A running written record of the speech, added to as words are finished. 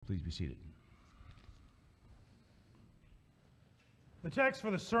Please be seated. The text for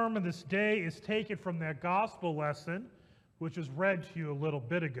the sermon this day is taken from that gospel lesson, which was read to you a little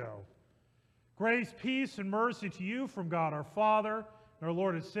bit ago. Grace, peace, and mercy to you from God our Father and our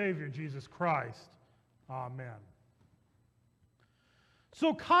Lord and Savior, Jesus Christ. Amen.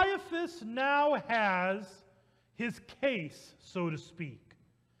 So Caiaphas now has his case, so to speak,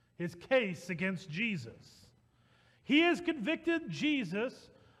 his case against Jesus. He has convicted Jesus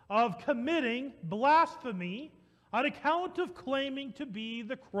of committing blasphemy on account of claiming to be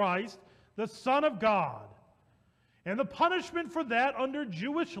the Christ, the Son of God. And the punishment for that under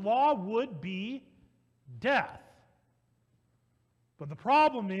Jewish law would be death. But the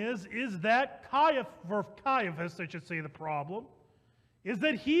problem is that Caiaphas, I should say the problem, is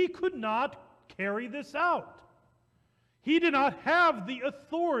that he could not carry this out. He did not have the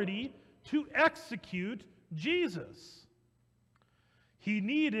authority to execute Jesus. He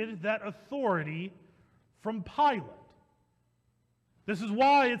needed that authority from Pilate. This is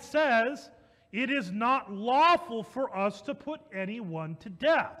why it says, it is not lawful for us to put anyone to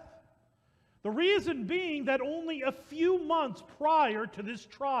death. The reason being that only a few months prior to this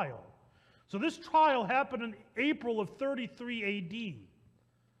trial, so this trial happened in April of 33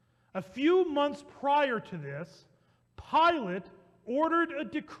 AD. A few months prior to this, Pilate ordered a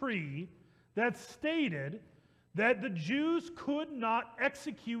decree that stated that the Jews could not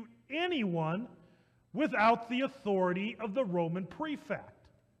execute anyone without the authority of the Roman prefect.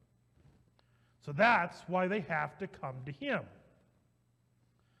 So that's why they have to come to him.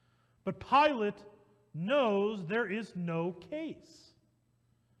 But Pilate knows there is no case.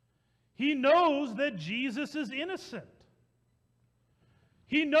 He knows that Jesus is innocent.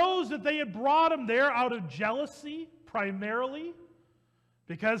 He knows that they had brought him there out of jealousy, primarily,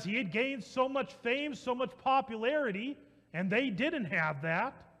 because he had gained so much fame, so much popularity, and they didn't have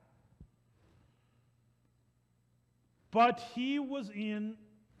that. But he was in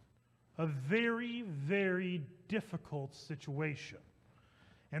a very, very difficult situation.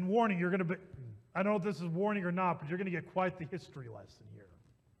 And warning, you're going to be, I don't know if this is warning or not, but you're going to get quite the history lesson here.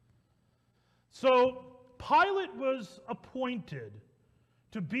 So Pilate was appointed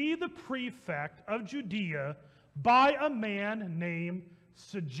to be the prefect of Judea by a man named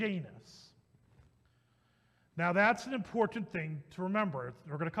Sejanus. Now that's an important thing to remember.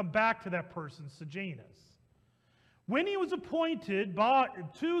 We're going to come back to that person, Sejanus. When he was appointed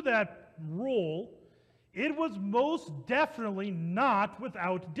to that role, it was most definitely not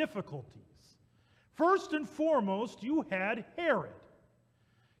without difficulties. First and foremost, you had Herod.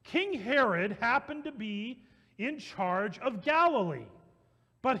 King Herod happened to be in charge of Galilee,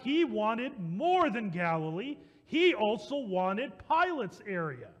 but he wanted more than Galilee. He also wanted Pilate's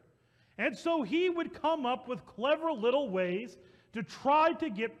area. And so he would come up with clever little ways to try to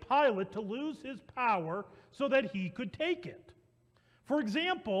get Pilate to lose his power so that he could take it. For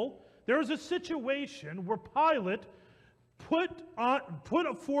example, there was a situation where Pilate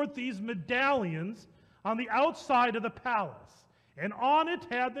put forth these medallions on the outside of the palace, and on it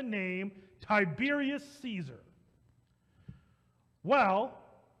had the name Tiberius Caesar. Well,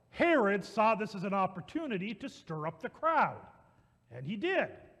 Herod saw this as an opportunity to stir up the crowd, and he did.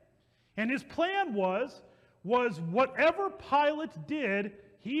 And his plan was whatever Pilate did,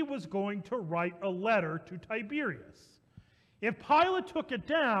 he was going to write a letter to Tiberius. If Pilate took it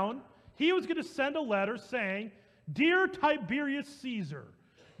down, he was going to send a letter saying, "Dear Tiberius Caesar,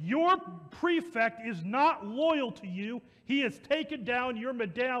 your prefect is not loyal to you. He has taken down your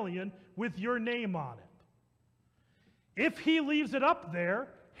medallion with your name on it." If he leaves it up there,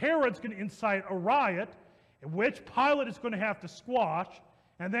 Herod's going to incite a riot, which Pilate is going to have to squash,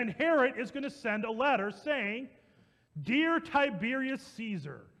 and then Herod is going to send a letter saying, "Dear Tiberius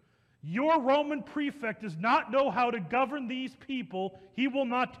Caesar, your Roman prefect does not know how to govern these people. He will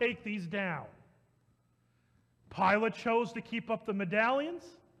not take these down." Pilate chose to keep up the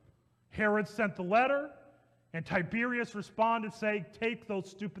medallions. Herod sent the letter, and Tiberius responded saying, "Take those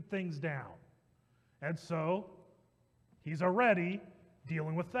stupid things down." And so he's already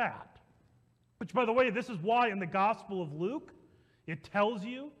dealing with that. Which, by the way, this is why in the Gospel of Luke, it tells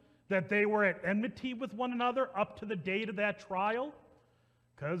you that they were at enmity with one another up to the date of that trial,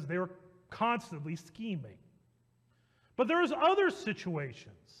 because they were constantly scheming. But there's other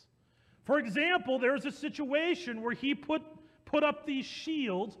situations. For example, there's a situation where he put up these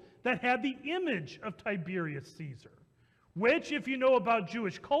shields that had the image of Tiberius Caesar, which, if you know about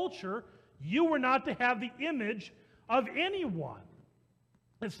Jewish culture, you were not to have the image of anyone,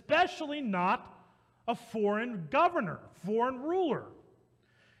 especially not a foreign governor, foreign ruler.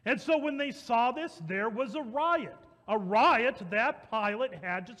 And so when they saw this, there was a riot. a riot that Pilate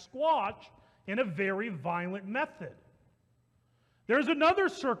had to squash in a very violent method. There's another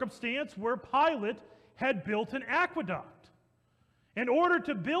circumstance where Pilate had built an aqueduct. In order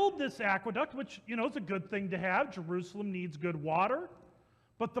to build this aqueduct, which, is a good thing to have, Jerusalem needs good water,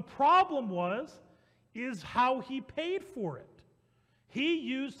 but the problem is how he paid for it. He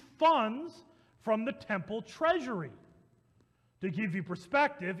used funds from the temple treasury. To give you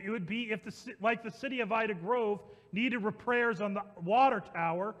perspective, it would be if, like the city of Ida Grove needed repairs on the water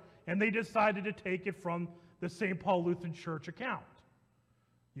tower, and they decided to take it from the St. Paul Lutheran Church account.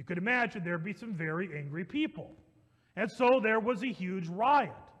 You could imagine there'd be some very angry people. And so there was a huge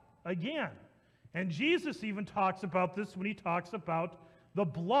riot again. And Jesus even talks about this when he talks about the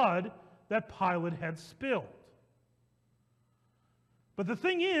blood that Pilate had spilled. But the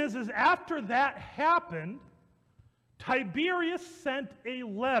thing is after that happened, Tiberius sent a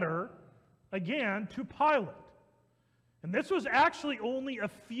letter again to Pilate. And this was actually only a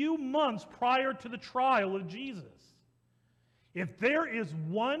few months prior to the trial of Jesus. If there is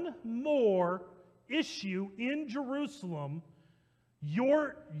one more issue in Jerusalem,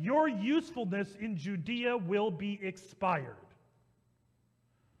 your usefulness in Judea will be expired.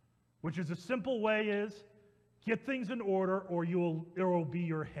 Which is a simple way is, get things in order or it will be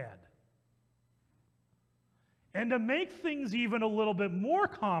your head. And to make things even a little bit more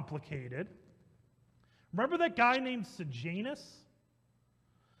complicated, remember that guy named Sejanus?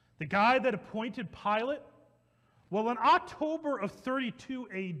 The guy that appointed Pilate? Well, in October of 32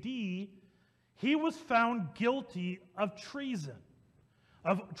 AD, he was found guilty of treason,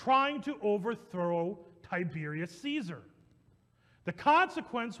 of trying to overthrow Tiberius Caesar. The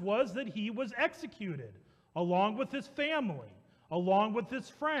consequence was that he was executed, along with his family, along with his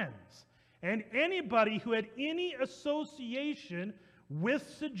friends. And anybody who had any association with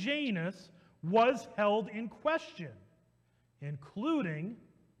Sejanus was held in question, including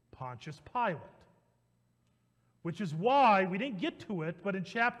Pontius Pilate. Which is why, we didn't get to it, but in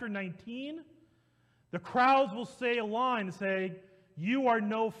chapter 19, the crowds will say a line and say, "You are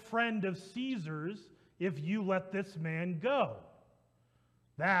no friend of Caesar's if you let this man go."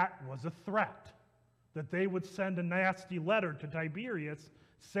 That was a threat, that they would send a nasty letter to Tiberius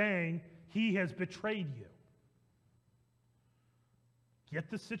saying, "He has betrayed you." Get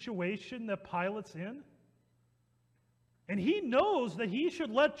the situation that Pilate's in? And he knows that he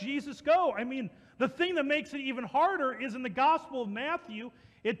should let Jesus go. I mean, the thing that makes it even harder is in the Gospel of Matthew,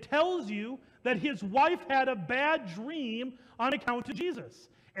 it tells you that his wife had a bad dream on account of Jesus.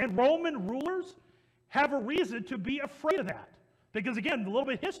 And Roman rulers have a reason to be afraid of that. Because again, a little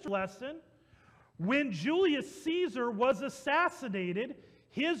bit history lesson, when Julius Caesar was assassinated,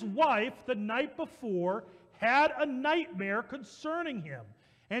 his wife the night before had a nightmare concerning him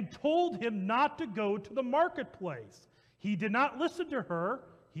and told him not to go to the marketplace. He did not listen to her.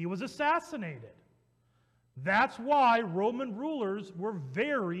 He was assassinated. That's why Roman rulers were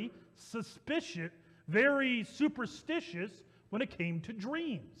very suspicious, very superstitious when it came to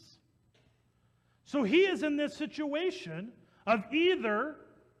dreams. So he is in this situation of either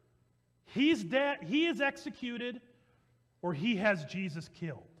he's dead, he is executed, or he has Jesus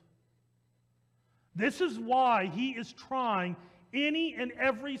killed. This is why he is trying any and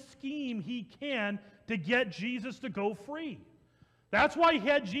every scheme he can to get Jesus to go free. That's why he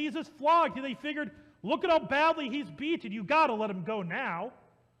had Jesus flogged. They figured, look at how badly he's beaten. You got to let him go now.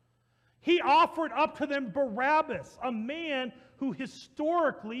 He offered up to them Barabbas, a man who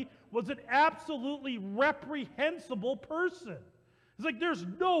historically was an absolutely reprehensible person. It's like, there's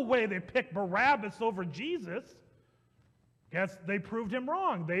no way they picked Barabbas over Jesus. Guess they proved him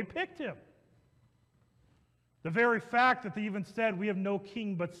wrong. They picked him. The very fact that they even said, we have no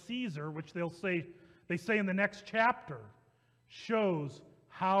king but Caesar, which they say in the next chapter, shows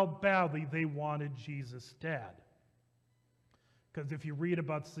how badly they wanted Jesus dead. Because if you read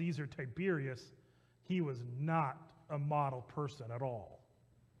about Caesar Tiberius, he was not a model person at all.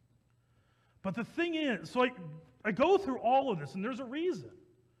 But the thing is, so I go through all of this, and there's a reason.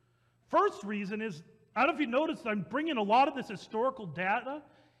 First reason is, I don't know if you noticed, I'm bringing a lot of this historical data,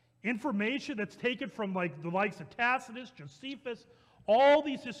 information that's taken from the likes of Tacitus, Josephus, all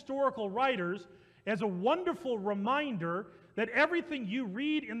these historical writers, as a wonderful reminder that everything you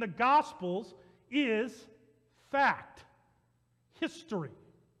read in the Gospels is fact, history.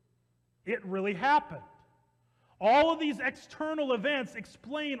 It really happened. All of these external events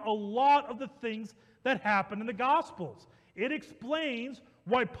explain a lot of the things that happen in the Gospels. It explains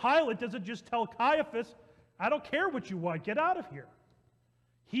why Pilate doesn't just tell Caiaphas, I don't care what you want, get out of here.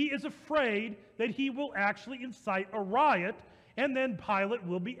 He is afraid that he will actually incite a riot, and then Pilate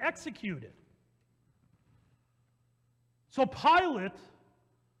will be executed. So Pilate,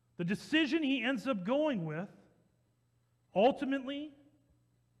 the decision he ends up going with, ultimately,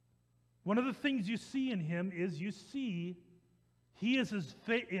 one of the things you see in him is you see he is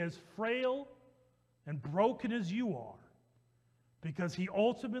as frail and broken as you are, because he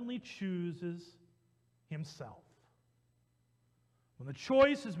ultimately chooses himself. When the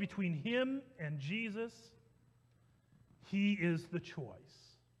choice is between him and Jesus, he is the choice.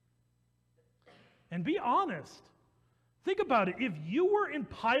 And be honest. Think about it. If you were in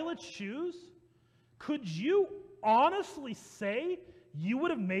Pilate's shoes, could you honestly say you would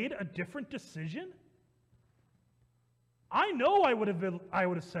have made a different decision? I know I would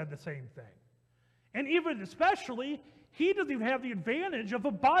have said the same thing. And even especially, he doesn't even have the advantage of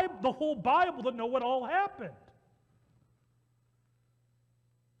the whole Bible to know what all happened.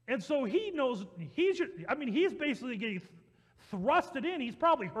 And so he knows, he's basically getting thrusted in. He's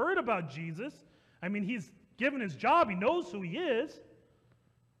probably heard about Jesus. I mean, he's given his job. He knows who he is.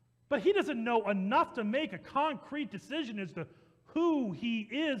 But he doesn't know enough to make a concrete decision as to who he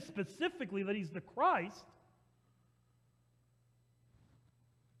is specifically, that he's the Christ.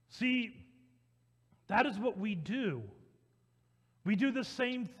 See, that is what we do. We do the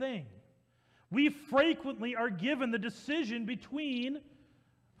same thing. We frequently are given the decision between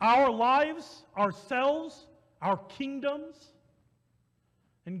our lives, ourselves, our kingdoms,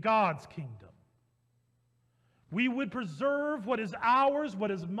 and God's kingdom. We would preserve what is ours,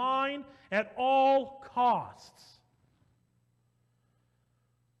 what is mine, at all costs.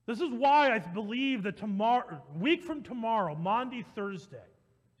 This is why I believe that week from tomorrow, Maundy Thursday,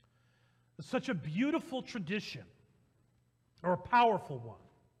 is such a beautiful tradition, or a powerful one.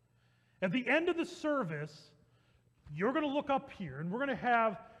 At the end of the service, you're going to look up here, and we're going to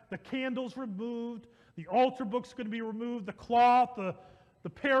have the candles removed, the altar book's going to be removed, the cloth, the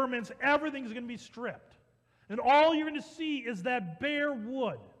paraments, everything's going to be stripped. And all you're going to see is that bare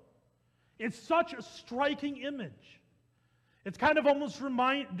wood. It's such a striking image. It's kind of almost a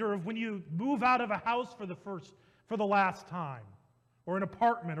reminder of when you move out of a house for the last time, or an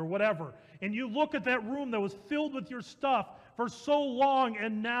apartment or whatever, and you look at that room that was filled with your stuff for so long,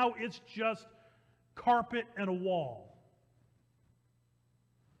 and now it's just carpet and a wall.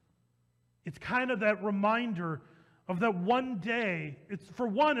 It's kind of that reminder of that one day. It's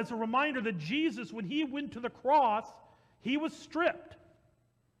a reminder that Jesus, when he went to the cross, he was stripped.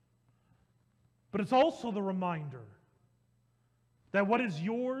 But it's also the reminder that what is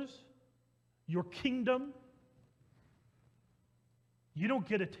yours, your kingdom, you don't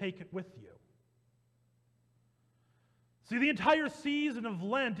get to take it with you. See, the entire season of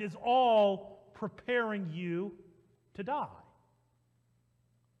Lent is all preparing you to die.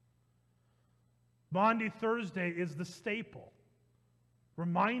 Maundy Thursday is the staple,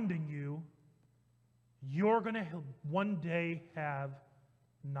 reminding you you're going to one day have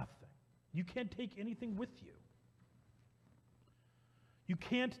nothing. You can't take anything with you. You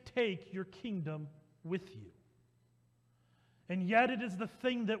can't take your kingdom with you. And yet it is the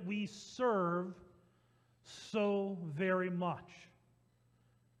thing that we serve so very much.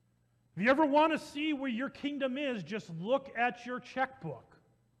 If you ever want to see where your kingdom is, just look at your checkbook.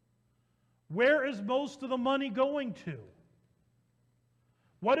 Where is most of the money going to?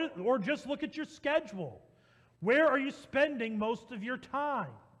 Or just look at your schedule. Where are you spending most of your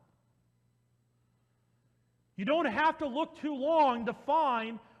time? You don't have to look too long to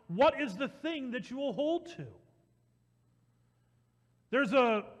find what is the thing that you will hold to. There's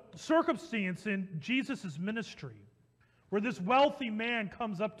a circumstance in Jesus' ministry where this wealthy man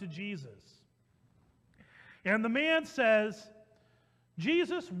comes up to Jesus. And the man says,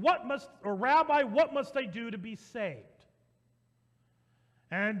 Jesus, Rabbi, what must I do to be saved?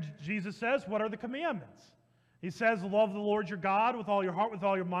 And Jesus says, what are the commandments? He says, love the Lord your God with all your heart, with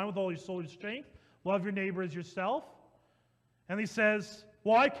all your mind, with all your soul, your strength. Love your neighbor as yourself. And he says,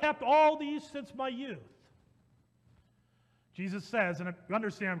 well, I kept all these since my youth. Jesus says, and I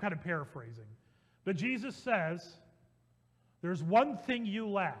understand I'm kind of paraphrasing, but Jesus says, there's one thing you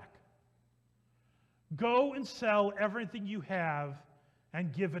lack. Go and sell everything you have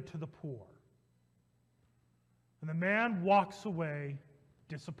and give it to the poor. And the man walks away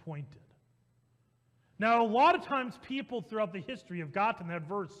disappointed. Now, a lot of times people throughout the history have gotten that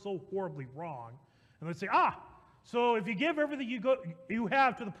verse so horribly wrong. And they say, so if you give everything you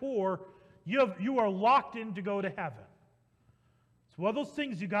have to the poor, you are locked in to go to heaven. It's one of those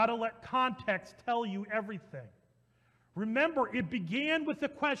things you got to let context tell you everything. Remember, it began with the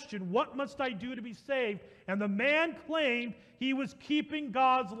question, what must I do to be saved? And the man claimed he was keeping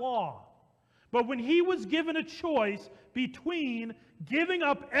God's law. But when he was given a choice between giving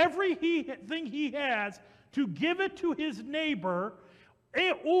up everything he has to give it to his neighbor,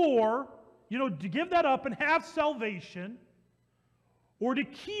 or, to give that up and have salvation, or to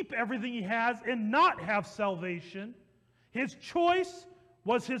keep everything he has and not have salvation, his choice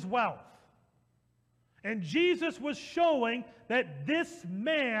was his wealth. And Jesus was showing that this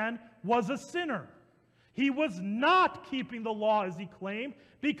man was a sinner. He was not keeping the law as he claimed,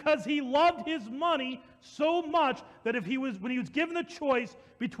 because he loved his money so much that when he was given the choice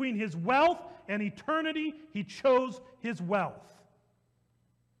between his wealth and eternity, he chose his wealth.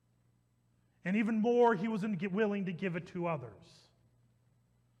 And even more, he wasn't willing to give it to others.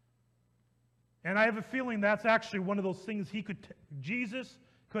 And I have a feeling that's actually one of those things Jesus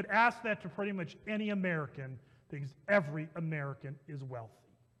could ask that to pretty much any American, because every American is wealthy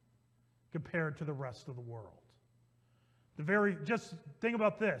compared to the rest of the world. Just think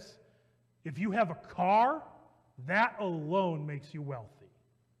about this. If you have a car, that alone makes you wealthy.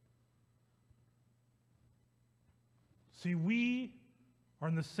 See, we are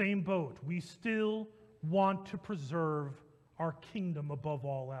in the same boat. We still want to preserve our kingdom above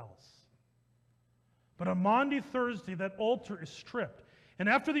all else. But on Maundy Thursday, that altar is stripped. And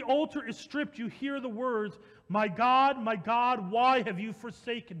after the altar is stripped, you hear the words, my God, why have you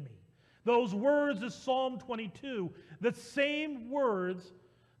forsaken me?" Those words is Psalm 22, the same words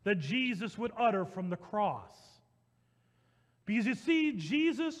that Jesus would utter from the cross. Because you see,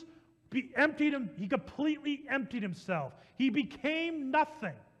 Jesus he completely emptied himself. He became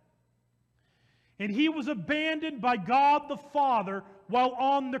nothing. And he was abandoned by God the Father while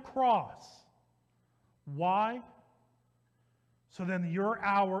on the cross. Why? So then your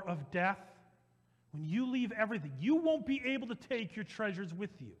hour of death, when you leave everything, you won't be able to take your treasures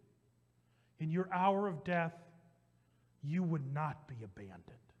with you. In your hour of death, you would not be abandoned.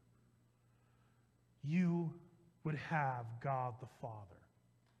 You would have God the Father.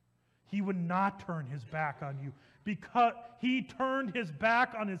 He would not turn his back on you, because he turned his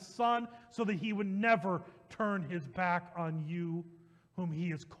back on his Son so that he would never turn his back on you, whom he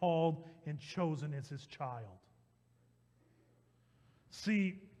has called and chosen as his child.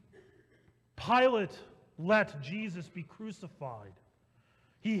 See, Pilate let Jesus be crucified.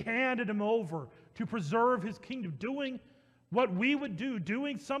 He handed him over to preserve his kingdom, doing what we would do,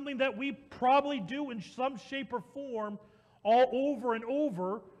 doing something that we probably do in some shape or form all over and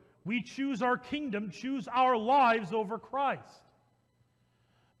over. We choose our kingdom, choose our lives over Christ.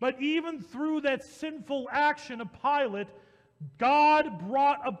 But even through that sinful action of Pilate, God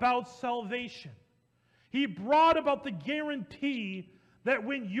brought about salvation. He brought about the guarantee that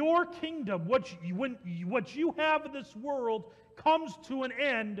when your kingdom, what you have in this world, comes to an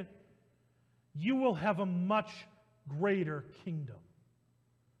end, you will have a much greater kingdom.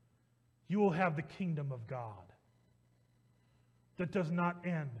 You will have the kingdom of God that does not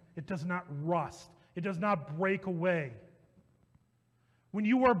end. It does not rust. It does not break away. When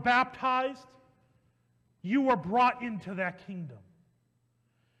you are baptized, you are brought into that kingdom.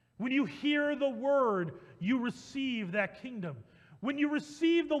 When you hear the word, you receive that kingdom. When you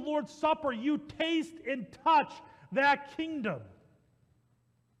receive the Lord's Supper, you taste and touch that kingdom.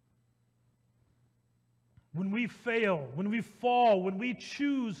 When we fail, when we fall, when we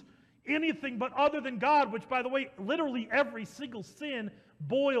choose anything but other than God, which, by the way, literally every single sin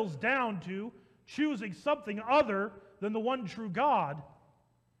boils down to choosing something other than the one true God.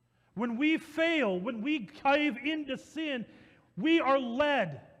 When we fail, when we cave into sin, we are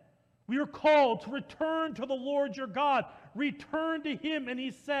led. We are called to return to the Lord your God. Return to him, and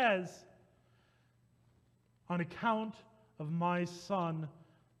he says, on account of my Son's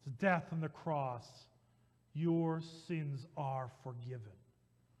death on the cross, your sins are forgiven.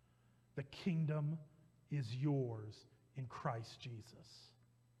 The kingdom is yours in Christ Jesus.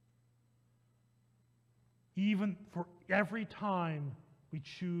 Even for every time we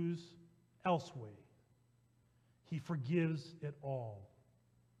choose elsewhere, he forgives it all.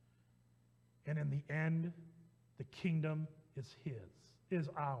 And in the end, the kingdom is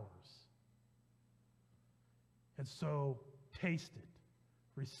ours. And so, taste it,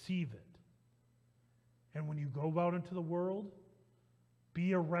 receive it. And when you go out into the world,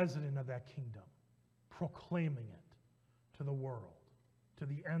 be a resident of that kingdom, proclaiming it to the world, to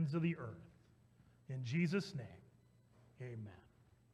the ends of the earth. In Jesus' name, amen.